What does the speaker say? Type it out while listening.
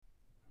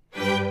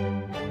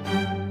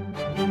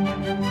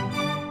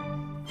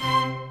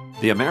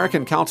The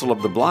American Council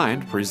of the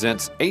Blind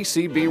presents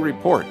ACB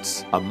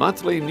Reports, a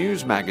monthly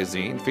news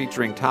magazine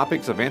featuring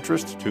topics of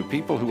interest to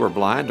people who are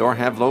blind or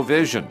have low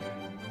vision.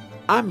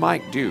 I'm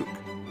Mike Duke.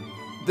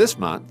 This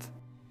month,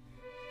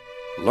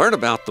 learn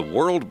about the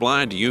World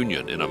Blind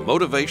Union in a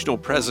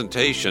motivational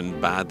presentation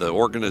by the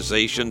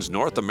organization's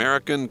North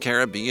American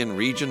Caribbean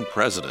Region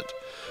President.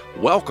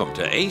 Welcome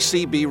to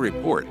ACB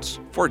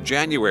Reports for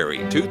January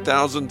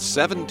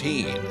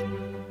 2017.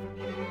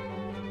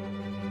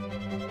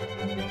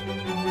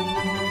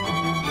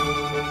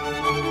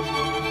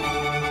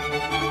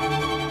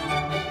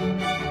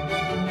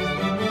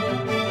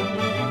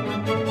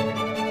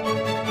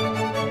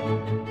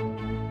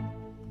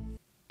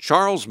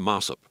 Charles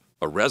Mossop,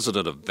 a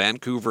resident of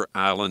Vancouver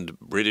Island,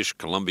 British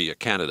Columbia,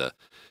 Canada,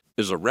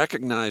 is a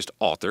recognized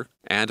author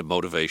and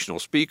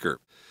motivational speaker.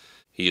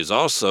 He is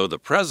also the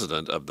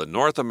president of the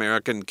North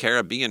American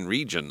Caribbean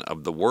region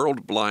of the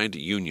World Blind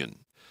Union.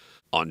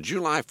 On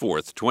July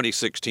 4,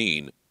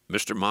 2016,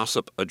 Mr.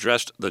 Mossop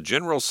addressed the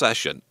general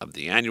session of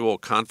the annual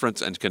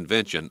conference and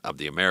convention of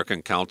the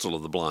American Council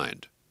of the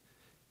Blind.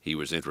 He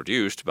was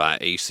introduced by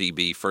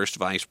ACB First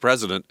Vice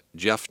President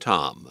Jeff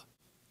Thom.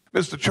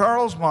 Mr.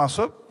 Charles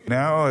Mossop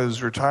now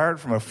is retired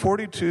from a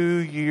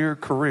 42-year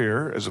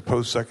career as a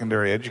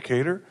post-secondary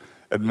educator,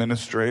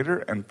 administrator,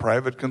 and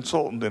private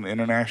consultant in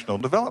international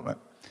development.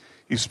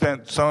 He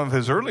spent some of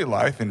his early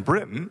life in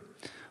Britain,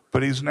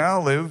 but he's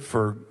now lived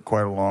for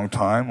quite a long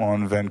time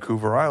on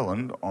Vancouver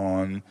Island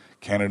on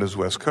Canada's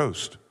west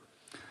coast.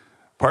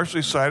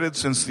 Partially sighted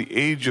since the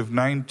age of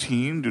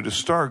 19 due to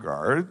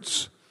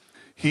Stargard's,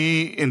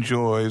 he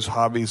enjoys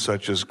hobbies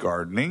such as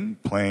gardening,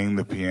 playing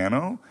the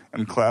piano,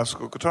 and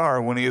classical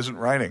guitar when he isn't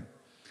writing.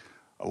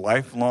 A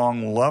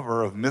lifelong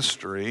lover of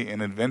mystery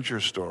and adventure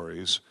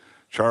stories,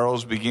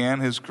 Charles began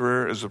his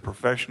career as a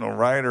professional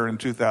writer in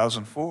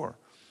 2004.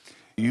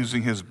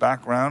 Using his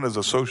background as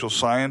a social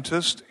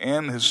scientist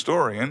and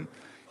historian,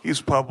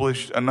 he's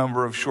published a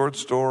number of short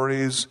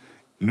stories,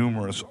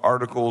 numerous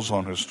articles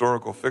on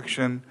historical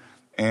fiction,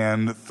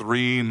 and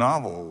 3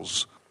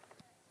 novels.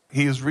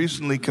 He has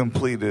recently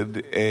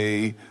completed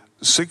a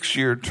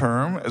 6-year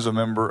term as a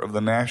member of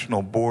the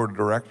National Board of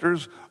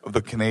Directors of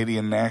the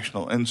Canadian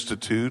National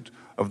Institute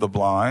of the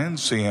Blind,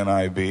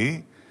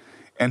 CNIB,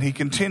 and he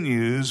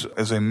continues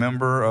as a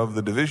member of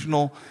the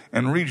divisional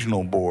and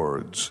regional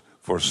boards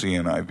for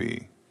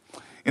CNIB.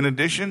 In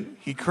addition,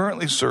 he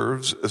currently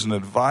serves as an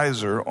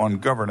advisor on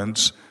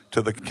governance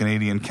to the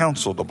Canadian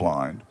Council of the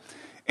Blind.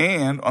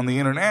 And on the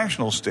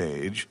international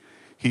stage,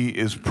 he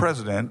is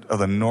president of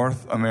the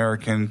North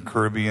American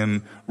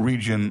Caribbean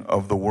region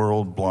of the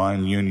World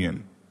Blind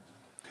Union.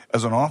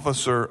 As an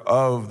officer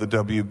of the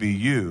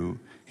WBU,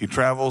 he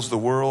travels the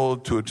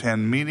world to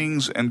attend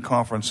meetings and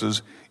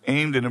conferences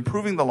aimed at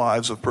improving the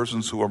lives of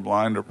persons who are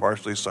blind or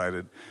partially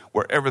sighted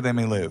wherever they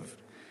may live.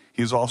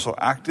 He is also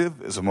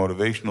active as a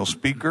motivational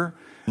speaker.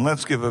 And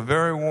let's give a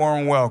very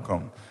warm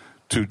welcome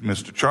to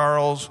Mr.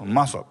 Charles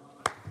Mossop.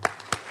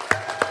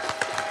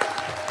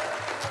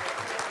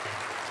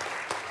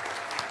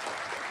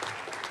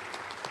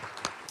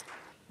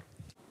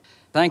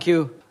 Thank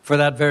you for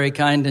that very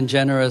kind and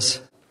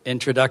generous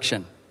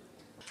introduction.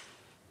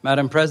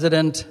 Madam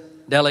President,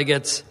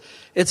 delegates,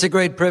 it's a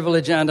great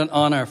privilege and an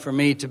honor for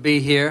me to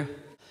be here.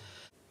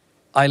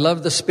 I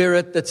love the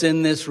spirit that's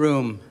in this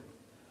room.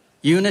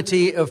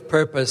 Unity of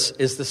purpose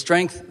is the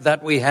strength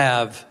that we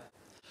have.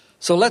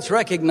 So let's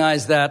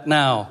recognize that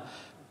now.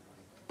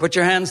 Put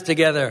your hands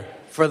together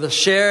for the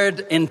shared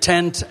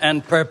intent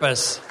and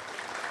purpose.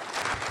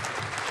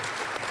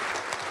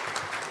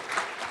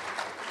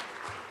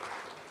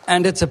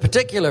 And it's a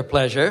particular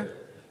pleasure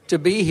to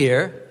be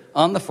here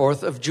on the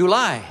 4th of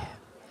July,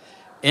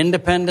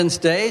 Independence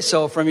Day.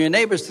 So from your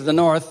neighbors to the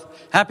north,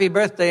 happy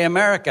birthday,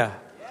 America.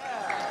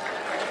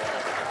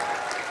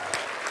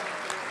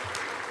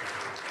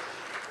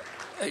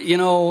 You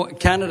know,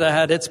 Canada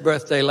had its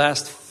birthday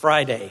last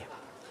Friday,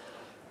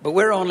 but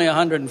we're only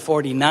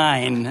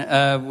 149.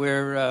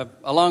 We're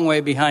a long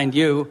way behind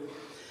you.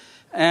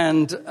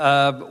 And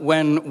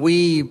when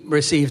we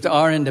received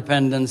our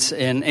independence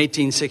in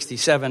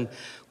 1867,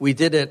 we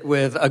did it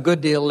with a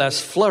good deal less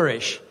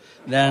flourish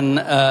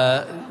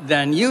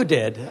than you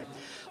did.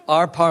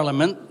 Our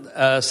parliament,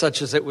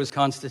 such as it was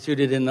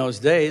constituted in those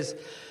days,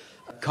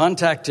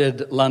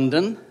 contacted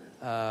London,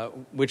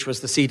 which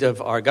was the seat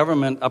of our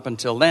government up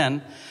until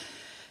then,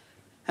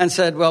 and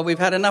said, well, we've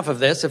had enough of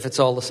this, if it's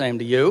all the same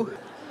to you.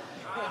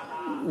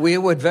 We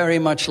would very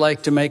much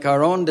like to make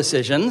our own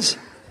decisions.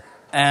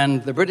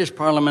 And the British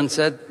Parliament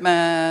said,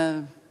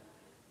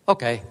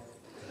 okay.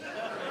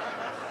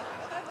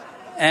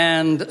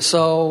 And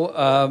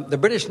so the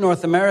British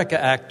North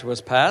America Act was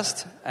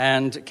passed,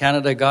 and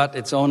Canada got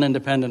its own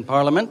independent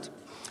parliament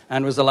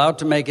and was allowed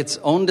to make its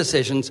own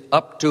decisions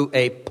up to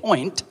a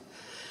point,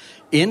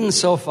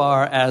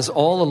 insofar as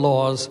all the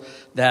laws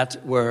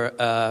that were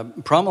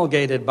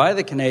promulgated by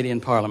the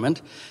Canadian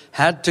Parliament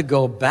had to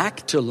go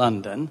back to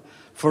London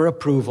for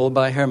approval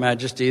by Her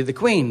Majesty the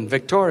Queen,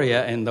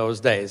 Victoria, in those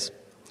days.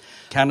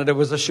 Canada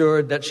was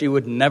assured that she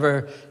would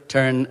never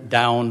turn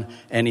down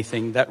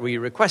anything that we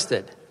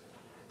requested.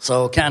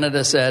 So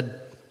Canada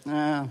said,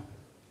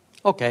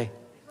 okay.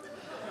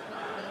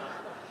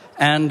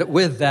 And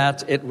with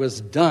that, it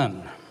was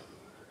done.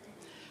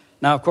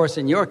 Now, of course,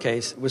 in your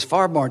case, it was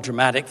far more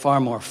dramatic, far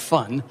more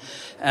fun,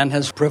 and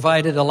has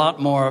provided a lot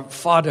more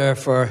fodder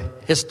for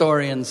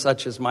historians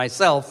such as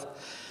myself,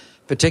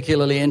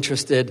 particularly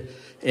interested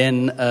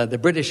in the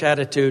British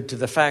attitude to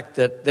the fact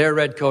that their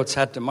redcoats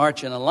had to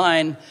march in a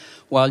line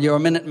while your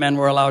Minutemen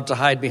were allowed to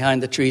hide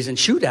behind the trees and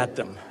shoot at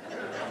them.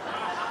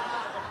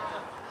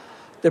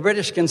 The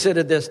British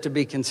considered this to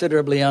be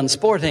considerably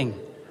unsporting,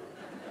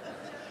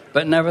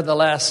 but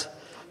nevertheless,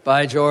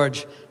 by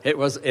George, it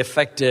was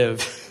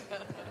effective.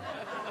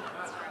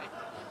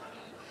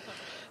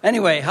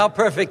 Anyway, how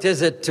perfect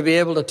is it to be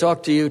able to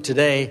talk to you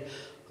today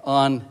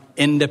on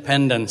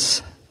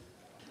independence?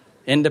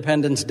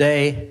 Independence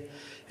Day,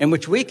 in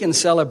which we can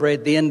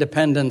celebrate the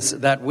independence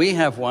that we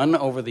have won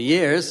over the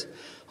years,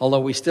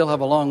 although we still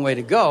have a long way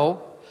to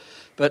go.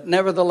 But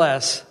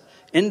nevertheless,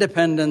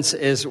 independence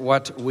is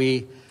what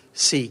we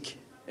seek,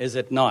 is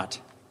it not?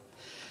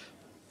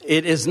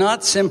 It is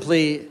not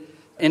simply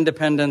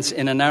independence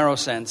in a narrow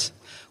sense.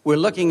 We're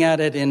looking at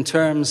it in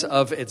terms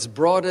of its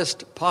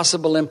broadest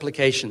possible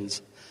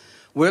implications.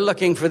 We're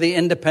looking for the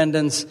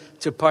independence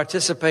to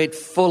participate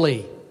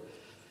fully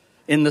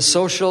in the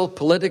social,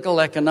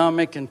 political,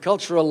 economic, and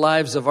cultural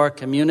lives of our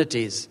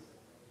communities,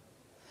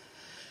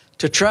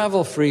 to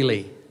travel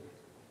freely,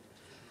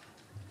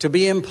 to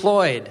be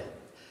employed,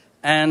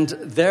 and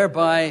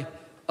thereby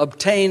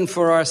obtain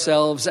for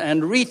ourselves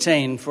and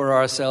retain for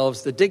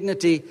ourselves the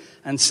dignity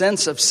and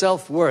sense of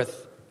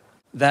self-worth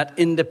that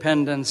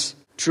independence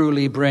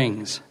truly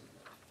brings.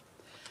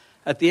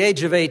 At the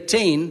age of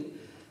 18,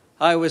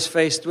 I was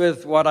faced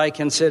with what I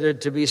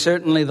considered to be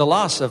certainly the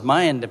loss of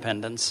my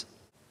independence.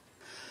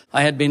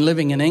 I had been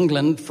living in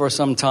England for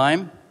some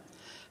time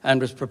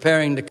and was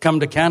preparing to come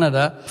to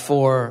Canada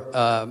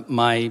for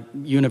my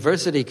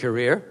university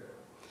career.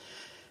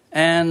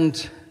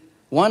 And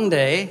one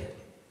day,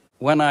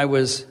 when I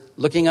was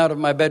looking out of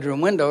my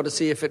bedroom window to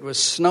see if it was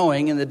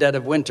snowing in the dead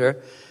of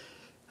winter,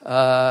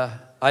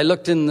 I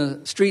looked in the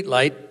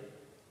streetlight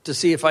to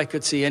see if I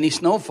could see any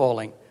snow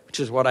falling, which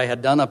is what I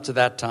had done up to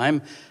that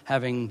time,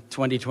 having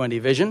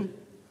 20/20 vision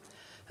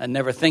and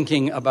never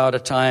thinking about a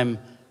time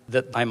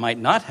that I might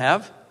not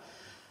have.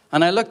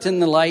 And I looked in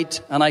the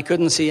light and I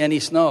couldn't see any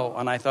snow.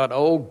 And I thought,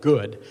 oh,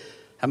 good.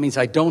 That means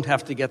I don't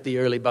have to get the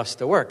early bus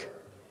to work.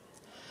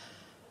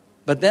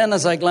 But then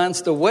as I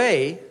glanced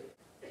away,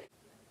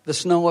 the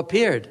snow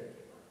appeared.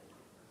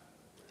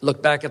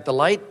 Looked back at the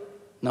light,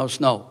 no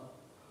snow.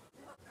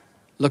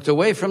 Looked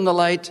away from the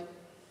light,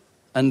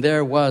 and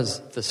there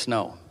was the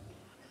snow.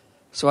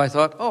 So I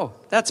thought, oh,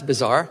 that's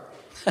bizarre.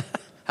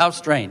 How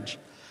strange.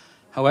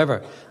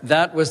 However,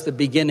 that was the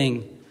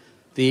beginning,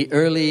 the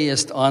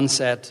earliest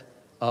onset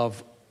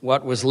of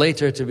what was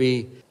later to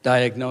be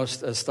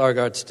diagnosed as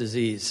Stargardt's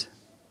disease.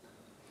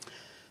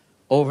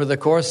 Over the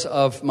course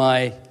of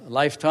my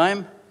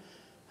lifetime,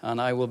 and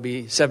I will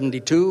be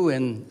 72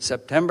 in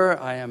September,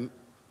 I am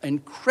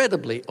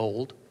incredibly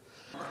old.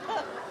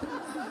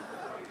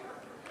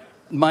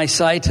 My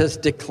sight has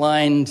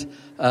declined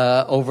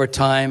over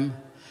time.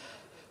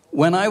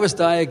 When I was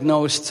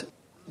diagnosed,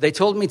 they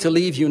told me to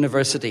leave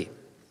university.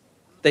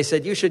 They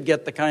said, you should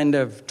get the kind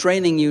of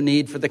training you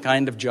need for the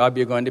kind of job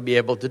you're going to be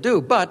able to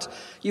do. But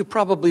you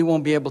probably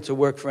won't be able to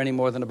work for any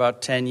more than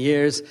about 10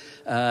 years.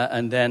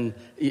 And then,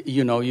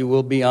 you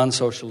will be on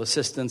social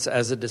assistance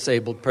as a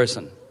disabled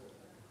person.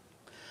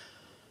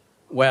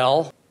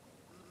 Well,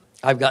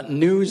 I've got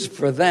news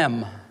for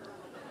them.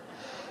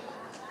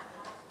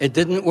 It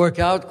didn't work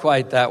out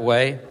quite that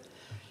way.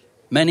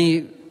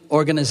 Many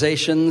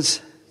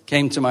organizations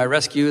came to my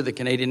rescue: the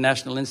Canadian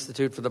National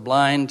Institute for the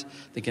Blind,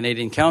 the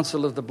Canadian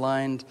Council of the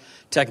Blind.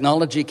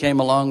 Technology came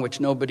along, which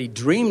nobody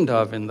dreamed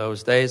of in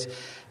those days,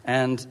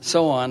 and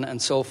so on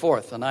and so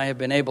forth. And I have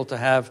been able to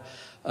have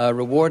a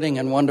rewarding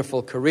and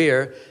wonderful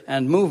career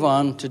and move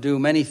on to do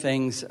many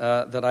things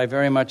that I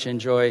very much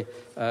enjoy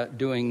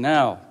doing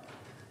now.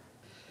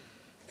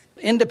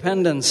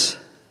 Independence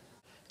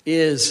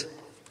is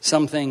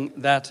something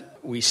that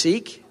we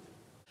seek,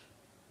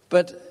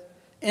 but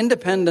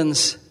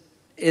independence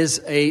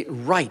is a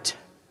right.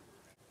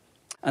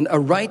 And a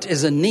right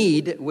is a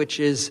need which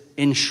is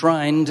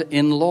enshrined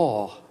in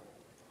law.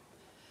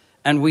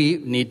 And we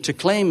need to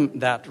claim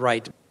that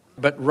right.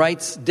 But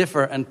rights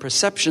differ and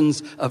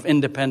perceptions of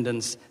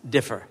independence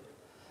differ.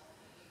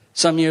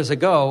 Some years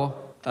ago,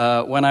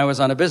 when I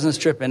was on a business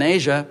trip in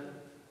Asia,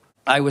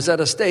 I was at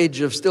a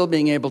stage of still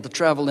being able to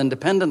travel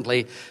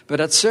independently,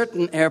 but at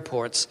certain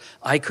airports,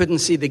 I couldn't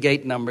see the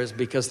gate numbers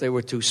because they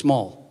were too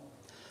small.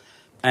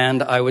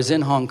 And I was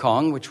in Hong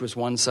Kong, which was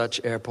one such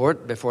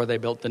airport before they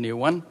built the new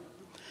one,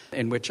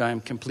 in which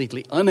I'm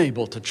completely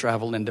unable to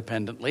travel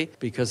independently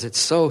because it's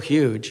so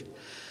huge.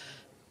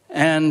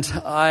 And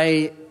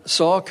I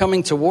saw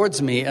coming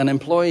towards me an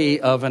employee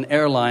of an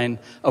airline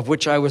of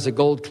which I was a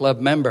Gold Club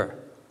member.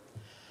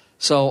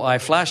 So I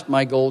flashed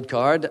my gold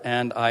card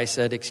and I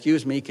said,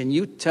 "Excuse me, can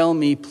you tell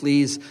me,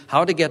 please,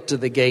 how to get to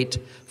the gate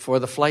for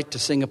the flight to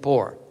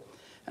Singapore?"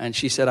 And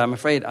she said, "I'm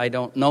afraid I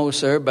don't know,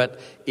 sir, but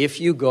if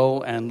you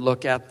go and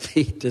look at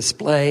the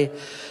display,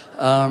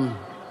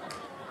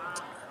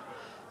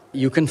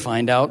 you can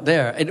find out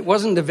there." It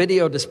wasn't a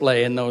video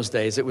display in those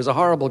days. It was a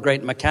horrible,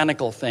 great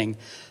mechanical thing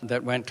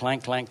that went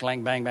clank, clank,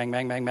 clank, bang, bang,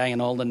 bang, bang, bang,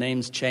 and all the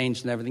names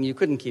changed and everything. You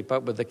couldn't keep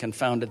up with the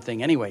confounded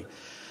thing anyway.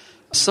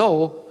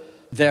 So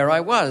there I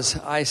was.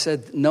 I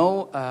said,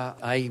 "No,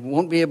 I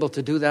won't be able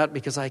to do that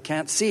because I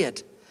can't see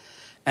it."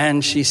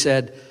 And she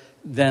said,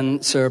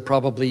 "Then, sir,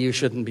 probably you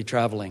shouldn't be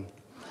traveling."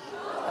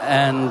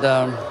 And,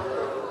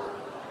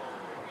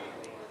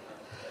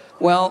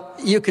 well,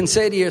 you can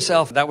say to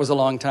yourself, that was a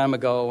long time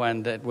ago,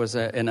 and it was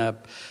in a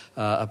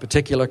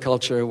particular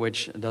culture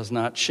which does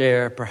not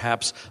share,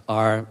 perhaps,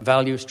 our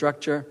value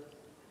structure.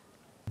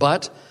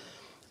 But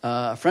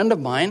a friend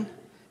of mine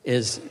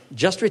is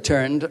just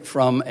returned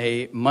from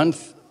a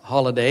month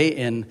holiday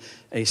in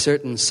a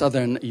certain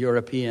southern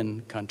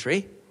European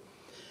country.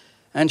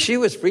 And she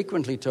was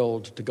frequently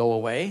told to go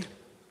away,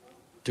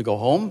 to go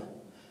home.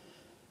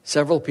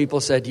 Several people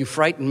said, "You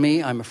frighten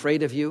me, I'm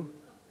afraid of you."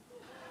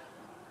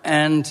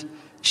 And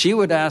she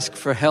would ask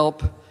for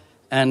help,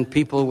 and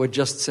people would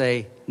just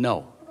say,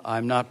 "No,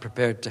 I'm not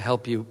prepared to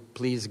help you,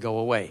 please go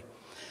away."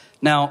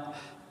 Now,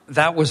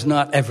 that was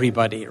not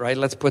everybody, right?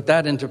 Let's put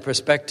that into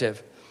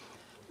perspective.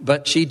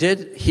 But she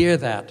did hear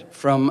that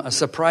from a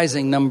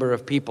surprising number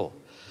of people.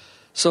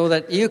 So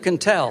that you can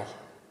tell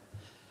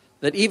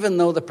that even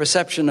though the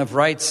perception of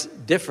rights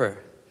differ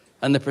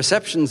and the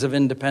perceptions of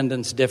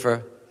independence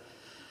differ,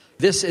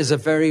 this is a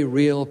very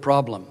real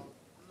problem.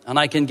 And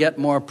I can get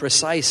more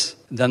precise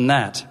than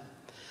that.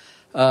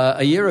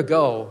 A year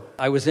ago,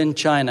 I was in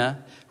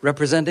China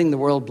representing the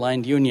World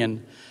Blind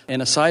Union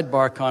in a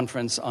sidebar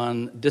conference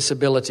on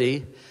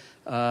disability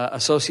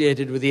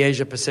associated with the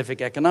Asia Pacific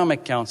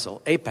Economic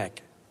Council,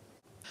 APEC.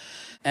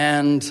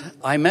 And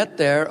I met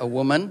there a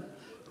woman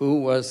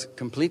who was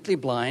completely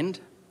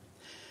blind,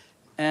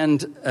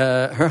 and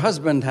her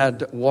husband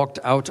had walked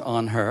out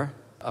on her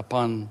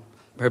upon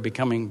her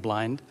becoming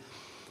blind.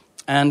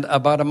 And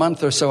about a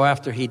month or so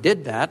after he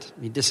did that,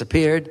 he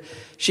disappeared,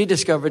 she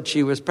discovered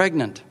she was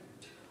pregnant.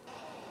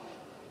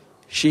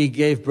 She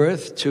gave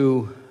birth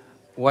to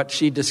what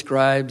she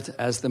described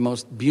as the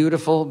most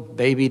beautiful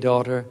baby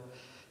daughter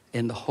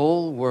in the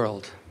whole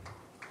world.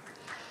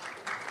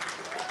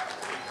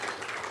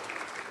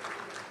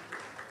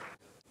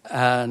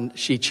 And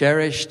she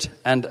cherished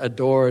and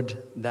adored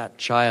that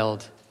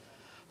child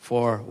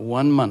for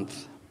 1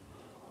 month.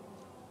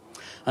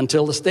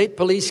 Until the state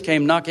police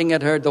came knocking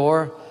at her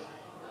door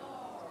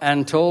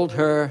and told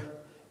her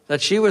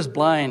that she was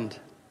blind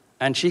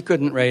and she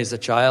couldn't raise a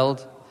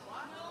child.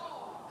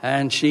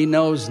 And she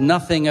knows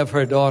nothing of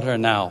her daughter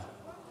now.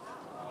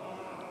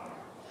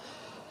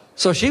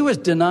 So she was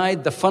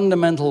denied the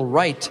fundamental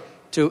right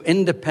to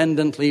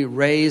independently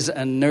raise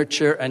and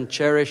nurture and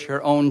cherish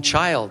her own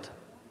child.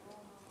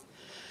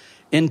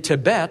 In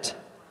Tibet,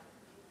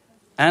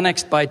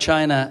 annexed by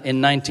China in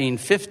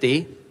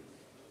 1950,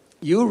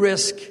 you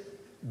risk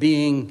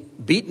being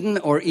beaten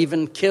or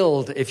even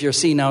killed if you're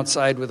seen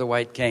outside with a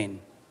white cane.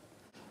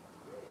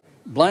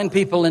 Blind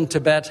people in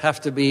Tibet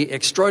have to be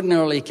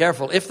extraordinarily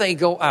careful if they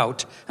go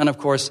out, and of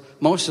course,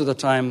 most of the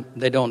time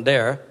they don't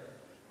dare.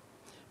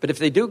 But if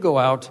they do go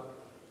out,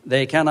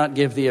 they cannot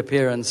give the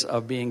appearance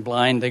of being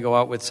blind. They go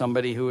out with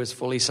somebody who is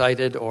fully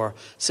sighted, or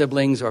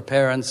siblings or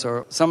parents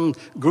or some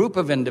group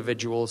of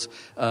individuals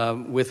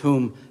with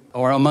whom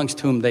or amongst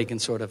whom they can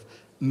sort of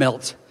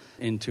melt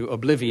into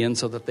oblivion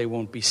so that they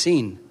won't be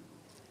seen.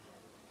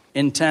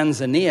 In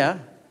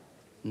Tanzania,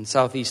 in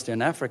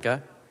southeastern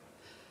Africa,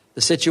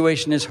 the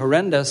situation is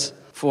horrendous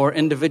for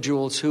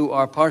individuals who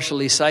are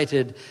partially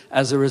sighted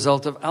as a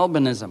result of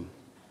albinism.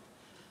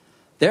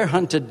 They're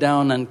hunted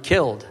down and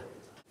killed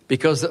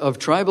because of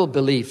tribal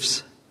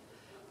beliefs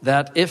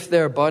that if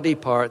their body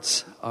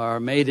parts are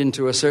made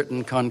into a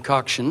certain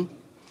concoction,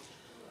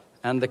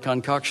 and the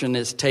concoction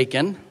is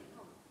taken,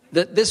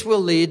 that this will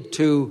lead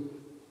to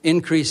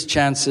increased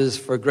chances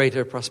for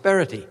greater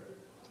prosperity.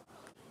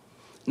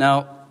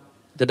 Now,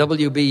 the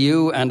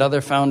WBU and other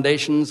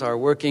foundations are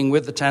working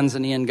with the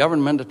Tanzanian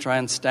government to try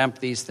and stamp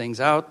these things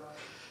out.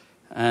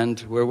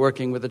 And we're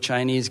working with the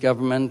Chinese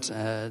government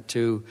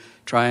to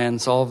try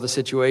and solve the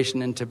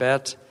situation in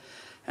Tibet.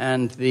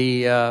 And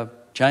the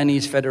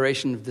Chinese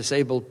Federation of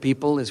Disabled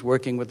People is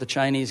working with the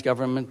Chinese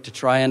government to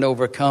try and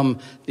overcome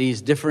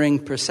these differing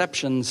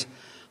perceptions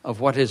of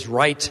what is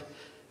right,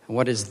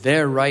 what is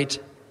their right,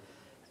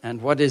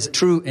 and what is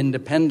true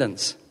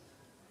independence.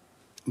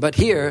 But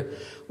here,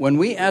 when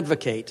we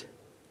advocate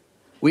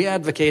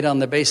on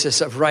the basis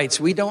of rights.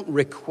 We don't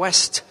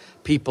request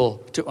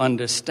people to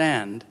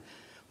understand.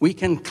 We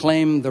can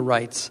claim the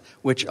rights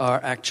which are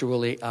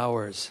actually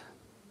ours.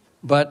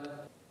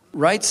 But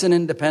rights and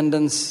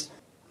independence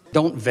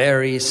don't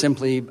vary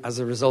simply as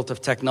a result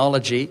of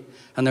technology,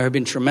 and there have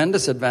been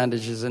tremendous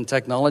advantages in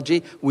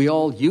technology. We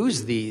all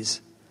use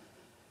these.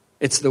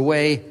 It's the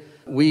way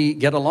we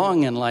get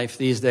along in life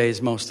these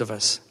days, most of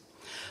us.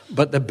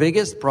 But the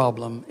biggest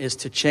problem is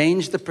to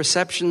change the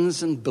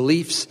perceptions and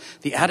beliefs,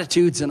 the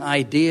attitudes and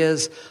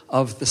ideas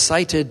of the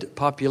sighted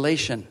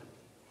population.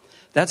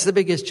 That's the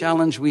biggest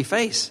challenge we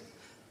face.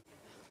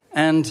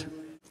 And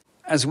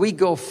as we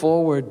go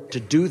forward to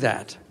do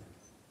that,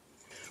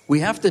 we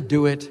have to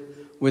do it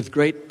with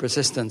great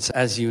persistence,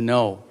 as you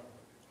know.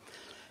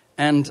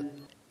 And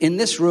in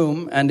this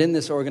room and in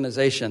this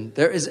organization,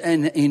 there is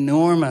an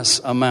enormous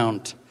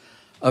amount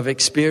of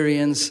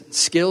experience,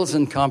 skills,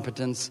 and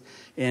competence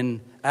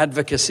in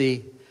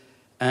advocacy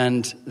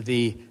and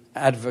the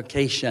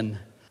advocation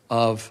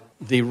of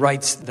the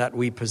rights that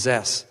we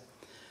possess.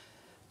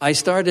 I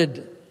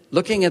started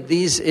looking at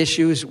these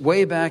issues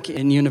way back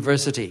in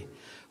university.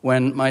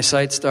 When my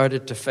sight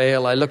started to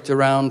fail, I looked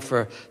around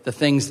for the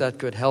things that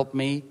could help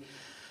me.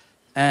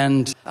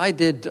 And I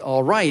did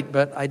all right,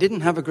 but I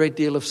didn't have a great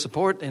deal of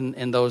support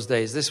in those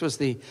days. This was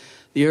the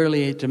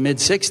early to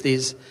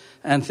mid-'60s,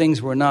 and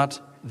things were not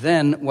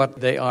then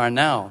what they are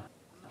now.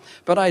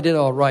 But I did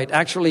all right.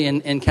 Actually,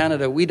 in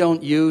Canada, we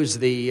don't use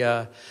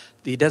the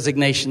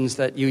designations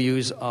that you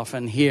use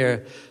often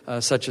here,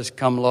 such as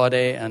cum laude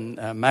and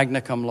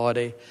magna cum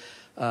laude.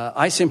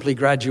 I simply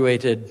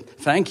graduated,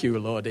 thank you,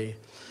 Lordy.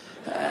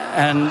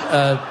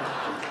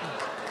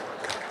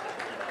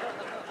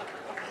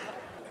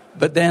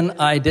 But then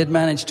I did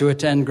manage to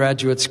attend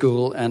graduate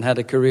school and had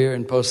a career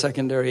in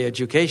post-secondary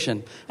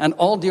education. And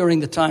all during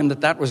the time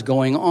that was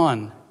going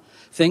on,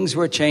 things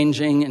were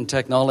changing in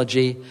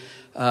technology,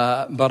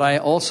 but I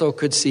also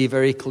could see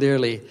very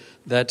clearly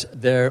that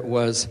there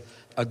was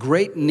a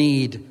great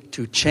need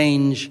to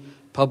change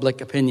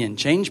public opinion,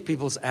 change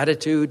people's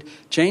attitude,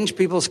 change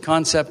people's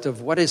concept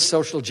of what is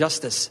social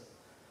justice,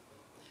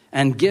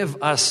 and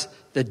give us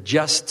the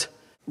just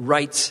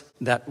rights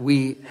that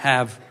we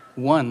have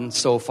won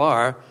so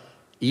far,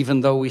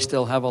 even though we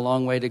still have a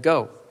long way to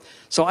go.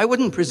 So I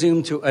wouldn't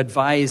presume to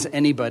advise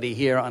anybody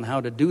here on how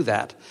to do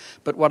that.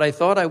 But what I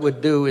thought I would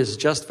do is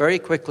just very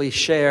quickly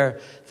share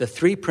the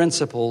 3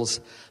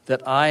 principles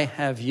that I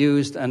have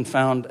used and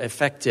found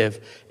effective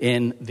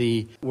in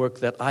the work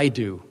that I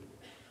do.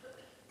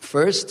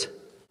 First,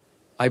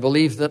 I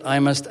believe that I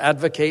must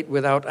advocate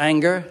without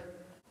anger,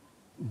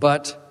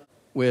 but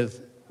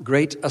with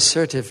great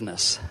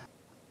assertiveness.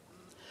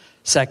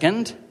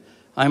 Second,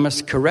 I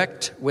must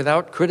correct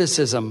without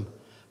criticism,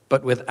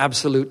 but with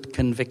absolute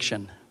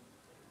conviction.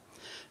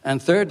 And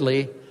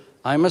thirdly,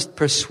 I must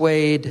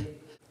persuade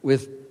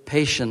with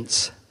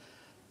patience,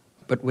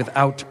 but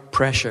without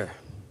pressure.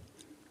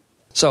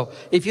 So,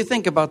 if you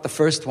think about the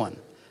first one,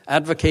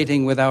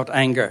 advocating without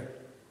anger,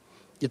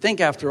 you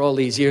think after all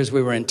these years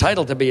we were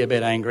entitled to be a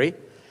bit angry.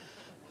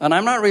 And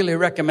I'm not really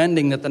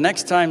recommending that the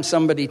next time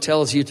somebody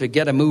tells you to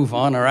get a move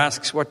on or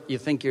asks what you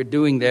think you're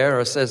doing there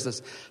or says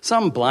this,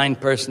 some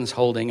blind person's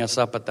holding us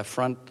up at the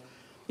front.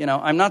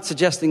 I'm not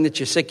suggesting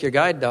that you sick your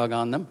guide dog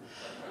on them.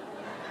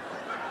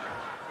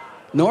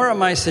 Nor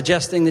am I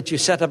suggesting that you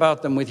set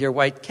about them with your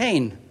white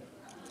cane.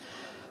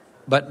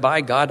 But by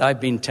God, I've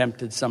been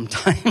tempted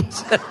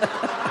sometimes.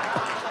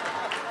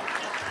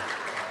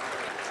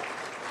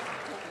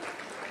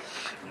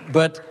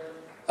 But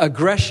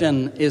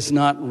aggression is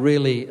not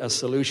really a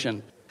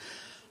solution.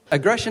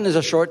 Aggression is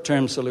a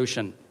short-term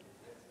solution.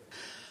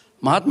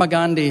 Mahatma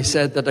Gandhi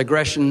said that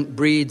aggression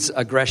breeds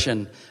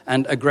aggression,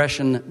 and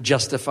aggression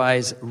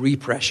justifies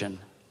repression.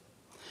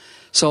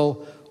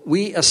 So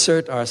we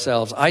assert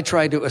ourselves. I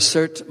try to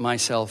assert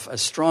myself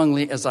as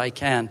strongly as I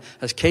can,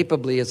 as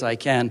capably as I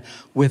can,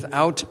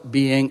 without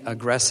being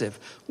aggressive,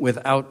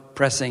 without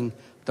pressing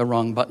the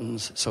wrong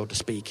buttons, so to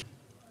speak.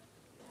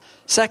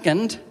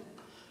 Second,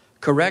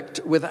 correct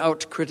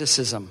without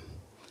criticism,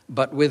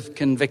 but with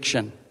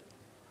conviction.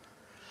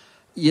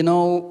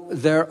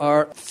 There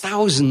are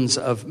thousands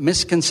of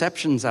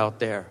misconceptions out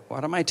there.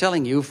 What am I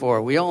telling you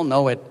for? We all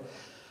know it.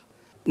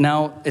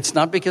 Now, it's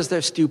not because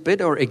they're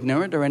stupid or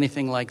ignorant or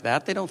anything like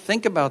that. They don't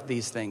think about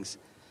these things.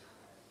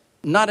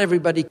 Not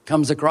everybody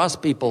comes across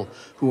people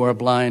who are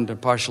blind or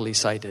partially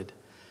sighted.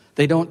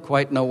 They don't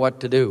quite know what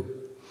to do.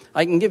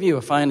 I can give you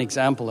a fine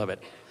example of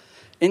it.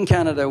 In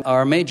Canada,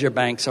 our major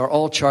banks are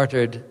all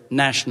chartered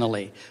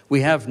nationally.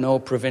 We have no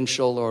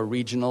provincial or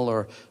regional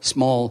or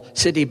small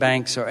city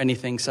banks or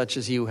anything such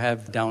as you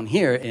have down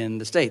here in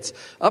the States.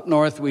 Up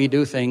north, we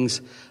do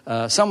things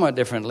somewhat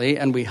differently,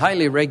 and we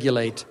highly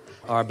regulate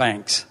our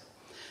banks.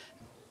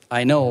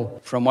 I know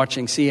from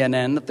watching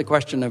CNN that the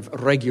question of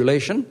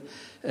regulation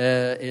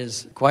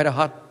is quite a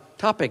hot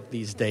topic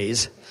these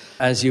days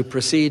as you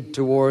proceed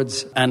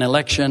towards an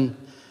election.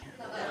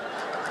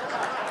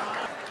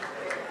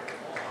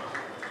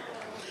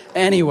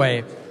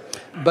 Anyway,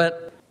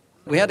 but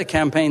we had a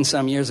campaign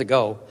some years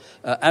ago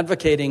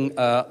advocating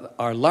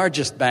our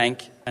largest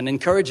bank and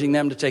encouraging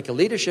them to take a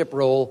leadership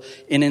role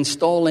in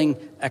installing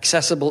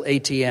accessible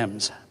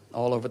ATMs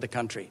all over the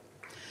country.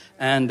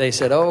 And they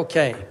said,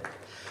 okay,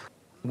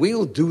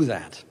 we'll do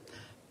that.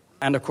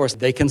 And of course,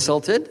 they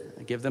consulted.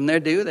 Give them their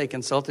due. They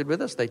consulted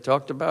with us. They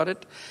talked about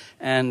it.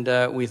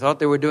 And we thought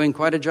they were doing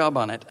quite a job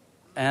on it.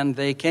 and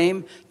they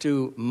came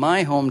to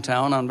my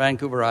hometown on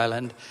Vancouver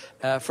Island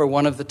for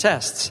one of the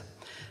tests.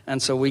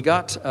 And so we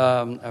got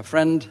a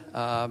friend,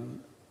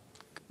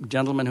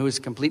 gentleman who is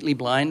completely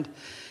blind,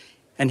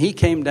 and he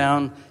came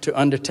down to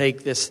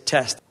undertake this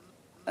test.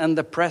 And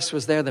the press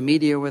was there, the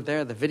media were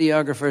there, the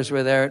videographers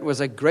were there. It was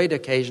a great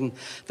occasion.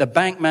 The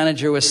bank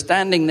manager was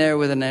standing there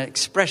with an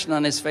expression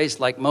on his face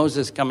like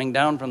Moses coming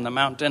down from the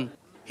mountain.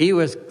 He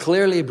was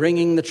clearly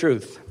bringing the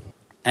truth.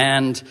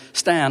 And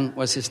Stan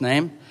was his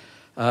name.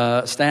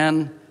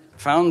 Stan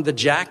found the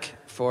jack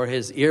for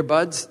his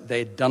earbuds.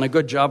 They'd done a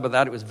good job of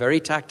that. It was very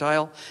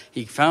tactile.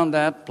 He found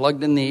that,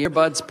 plugged in the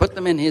earbuds, put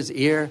them in his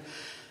ear.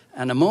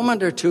 And just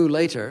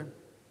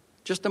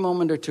a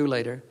moment or two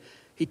later,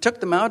 he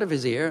took them out of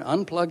his ear,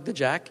 unplugged the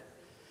jack,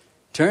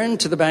 turned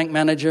to the bank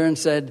manager and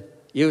said,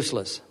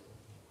 "Useless."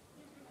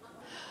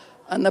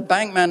 And the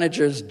bank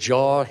manager's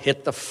jaw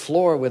hit the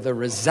floor with a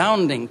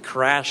resounding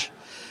crash,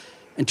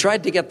 and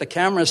tried to get the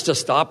cameras to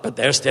stop, but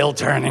they're still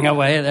turning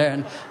away there.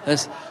 And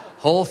this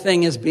whole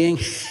thing is being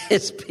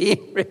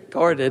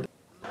recorded.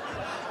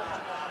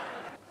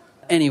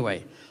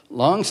 Anyway,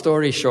 long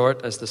story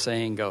short, as the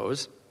saying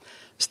goes,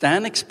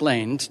 Stan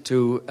explained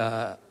to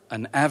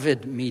an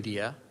avid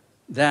media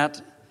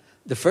that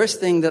the first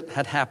thing that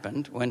had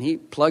happened when he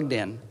plugged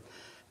in,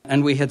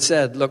 and we had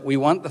said, look, we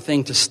want the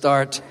thing to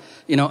start,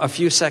 a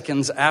few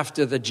seconds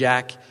after the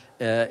jack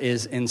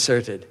is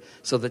inserted,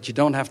 so that you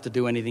don't have to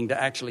do anything to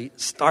actually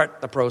start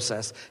the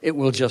process. It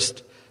will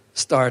just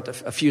start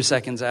a few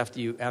seconds after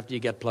you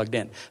get plugged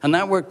in. And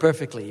that worked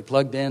perfectly. He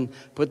plugged in,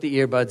 put the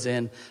earbuds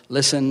in,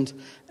 listened,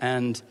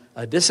 and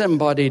a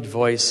disembodied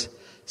voice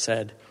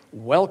said,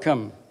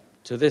 "Welcome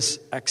to this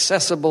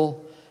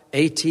accessible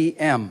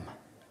ATM.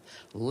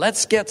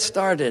 Let's get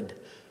started.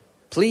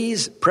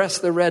 Please press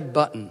the red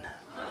button."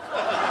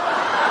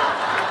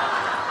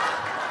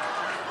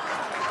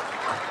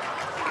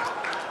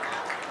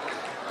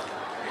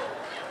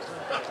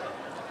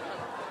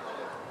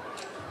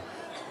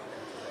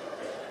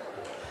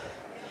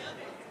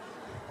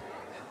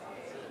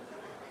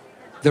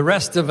 The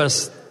rest of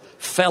us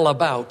fell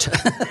about.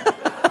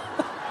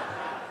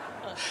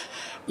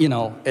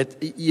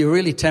 You're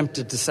really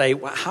tempted to say,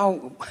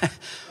 how,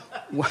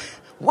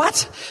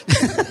 what?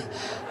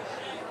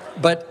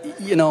 But,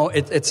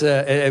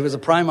 it was a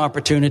prime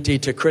opportunity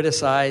to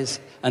criticize,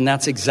 and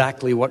that's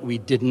exactly what we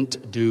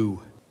didn't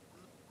do.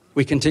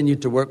 We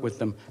continued to work with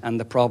them, and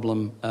the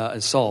problem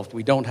is solved.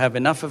 We don't have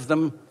enough of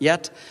them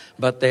yet,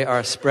 but they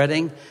are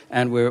spreading,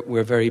 and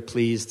we're very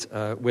pleased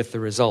with the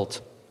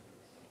result.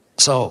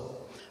 So,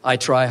 I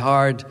try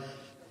hard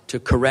to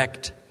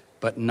correct,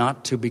 but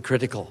not to be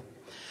critical.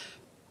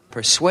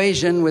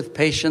 Persuasion with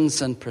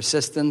patience and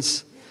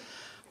persistence,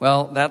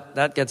 well,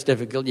 that gets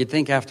difficult. You'd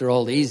think after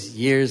all these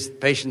years,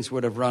 patience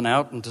would have run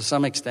out, and to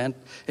some extent,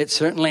 it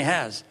certainly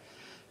has.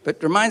 But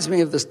it reminds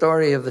me of the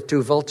story of the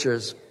two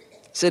vultures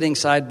sitting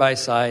side by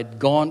side,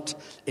 gaunt,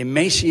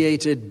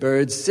 emaciated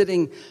birds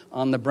sitting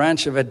on the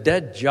branch of a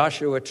dead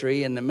Joshua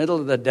tree in the middle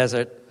of the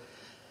desert.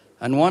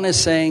 And one is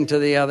saying to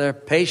the other,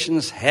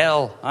 "Patience,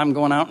 hell, I'm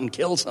going out and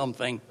kill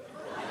something."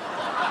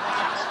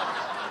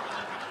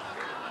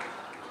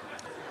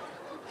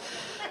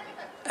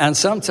 And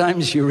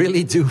sometimes you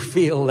really do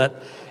feel that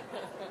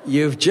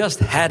you've just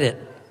had it.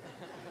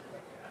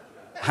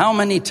 How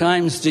many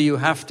times do you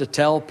have to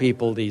tell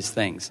people these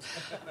things?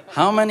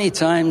 How many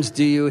times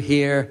do you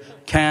hear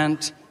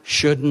can't,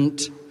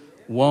 shouldn't,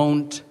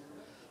 won't?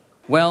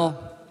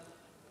 Well,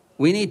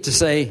 we need to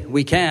say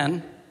we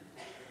can.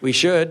 We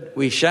should,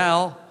 we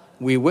shall,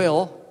 we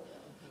will.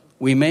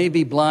 We may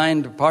be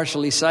blind or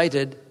partially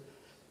sighted,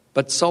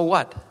 but so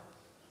what?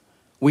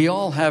 We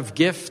all have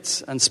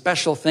gifts and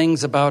special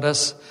things about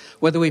us.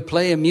 Whether we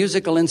play a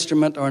musical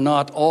instrument or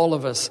not, all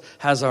of us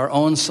has our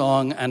own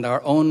song and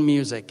our own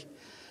music.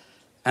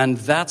 And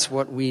that's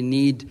what we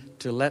need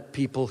to let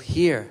people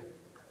hear.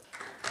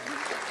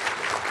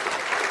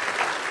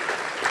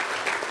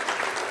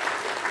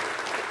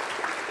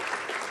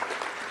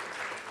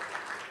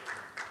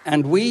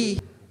 And we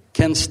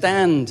can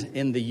stand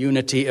in the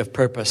unity of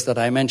purpose that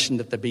I mentioned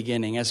at the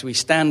beginning as we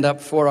stand up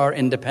for our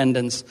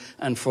independence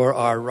and for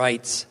our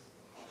rights.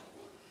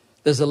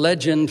 There's a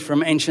legend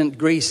from ancient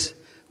Greece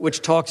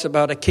which talks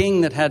about a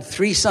king that had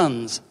 3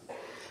 sons,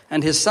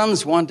 and his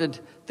sons wanted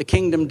the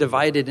kingdom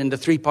divided into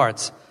 3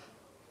 parts.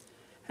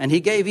 And he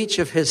gave each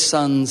of his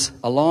sons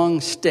a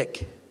long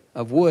stick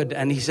of wood,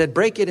 and he said,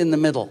 "Break it in the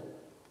middle."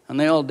 And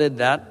they all did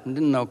that and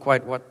didn't know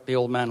quite what the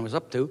old man was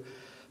up to,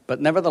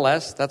 but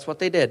nevertheless, that's what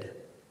they did.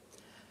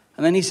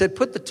 And then he said,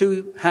 "Put the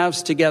 2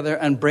 halves together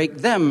and break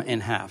them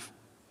in half."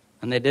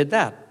 And they did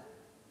that.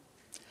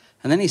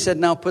 And then he said,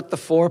 "Now put the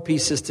 4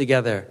 pieces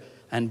together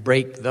and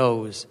break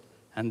those."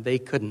 And they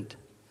couldn't.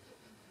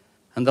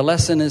 And the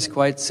lesson is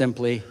quite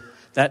simply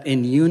that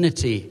in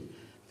unity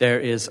there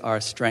is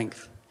our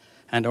strength.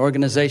 And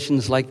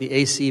organizations like the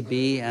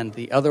ACB and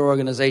the other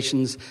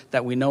organizations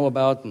that we know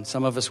about and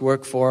some of us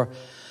work for,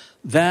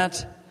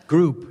 that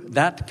group,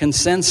 that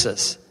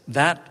consensus,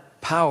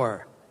 that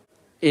power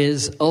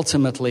is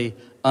ultimately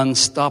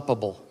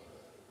unstoppable.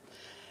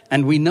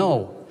 And we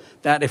know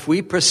that if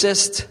we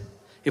persist,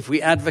 if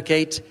we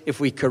advocate, if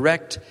we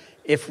correct,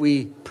 if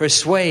we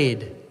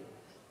persuade,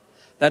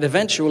 that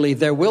eventually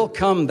there will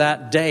come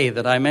that day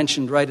that I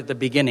mentioned right at the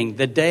beginning,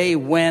 the day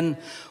when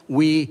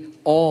we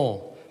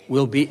all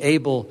will be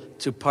able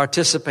to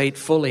participate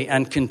fully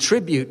and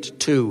contribute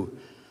to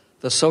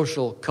the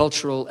social,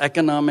 cultural,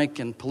 economic,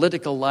 and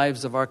political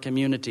lives of our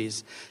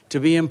communities, to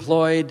be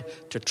employed,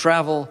 to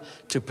travel,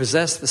 to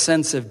possess the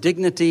sense of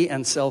dignity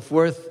and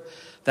self-worth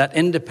that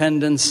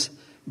independence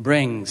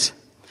brings.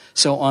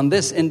 So on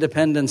this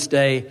Independence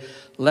Day,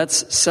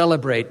 let's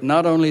celebrate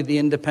not only the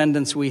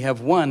independence we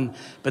have won,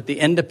 but the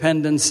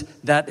independence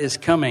that is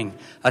coming,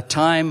 a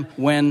time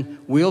when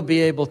we'll be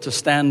able to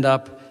stand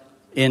up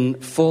in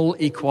full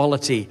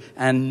equality,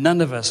 and none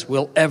of us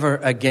will ever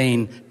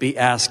again be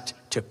asked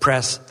to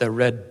press the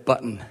red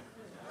button.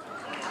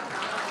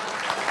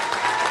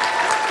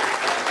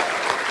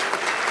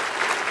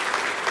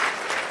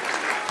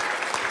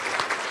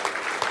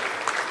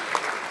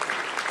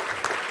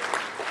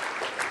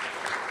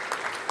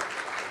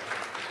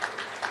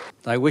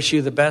 I wish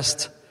you the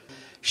best.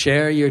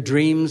 Share your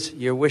dreams,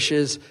 your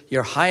wishes,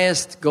 your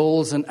highest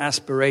goals and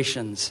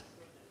aspirations,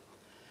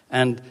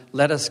 and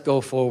let us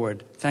go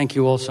forward. Thank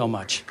you all so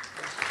much.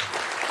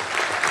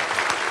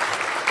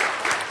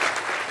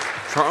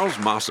 Charles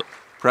Mossop,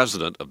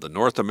 president of the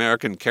North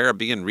American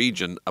Caribbean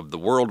region of the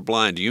World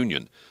Blind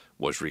Union,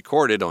 was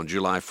recorded on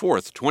July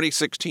 4th,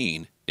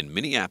 2016 in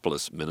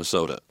Minneapolis,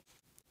 Minnesota.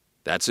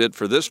 That's it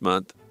for this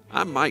month.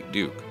 I'm Mike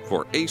Duke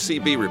for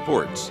ACB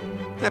Reports.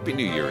 Happy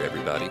New Year,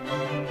 everybody.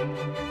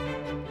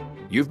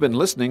 You've been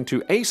listening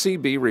to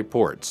ACB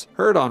Reports,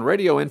 heard on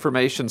Radio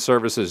Information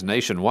Services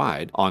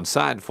nationwide, on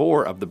Side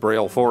 4 of the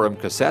Braille Forum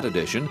Cassette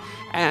Edition,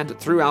 and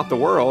throughout the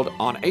world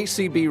on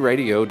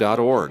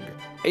acbradio.org.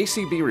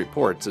 ACB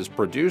Reports is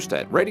produced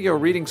at Radio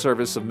Reading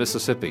Service of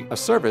Mississippi, a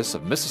service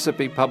of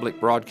Mississippi Public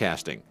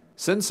Broadcasting.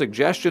 Send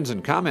suggestions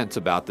and comments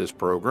about this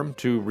program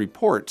to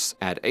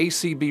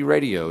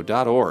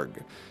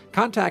reports@acbradio.org.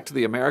 Contact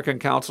the American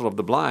Council of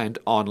the Blind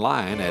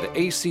online at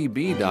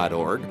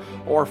acb.org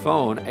or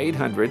phone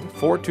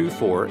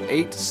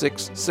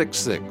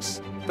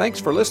 800-424-8666.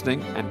 Thanks for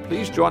listening, and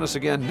please join us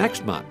again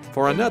next month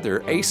for another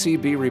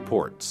ACB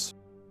Reports.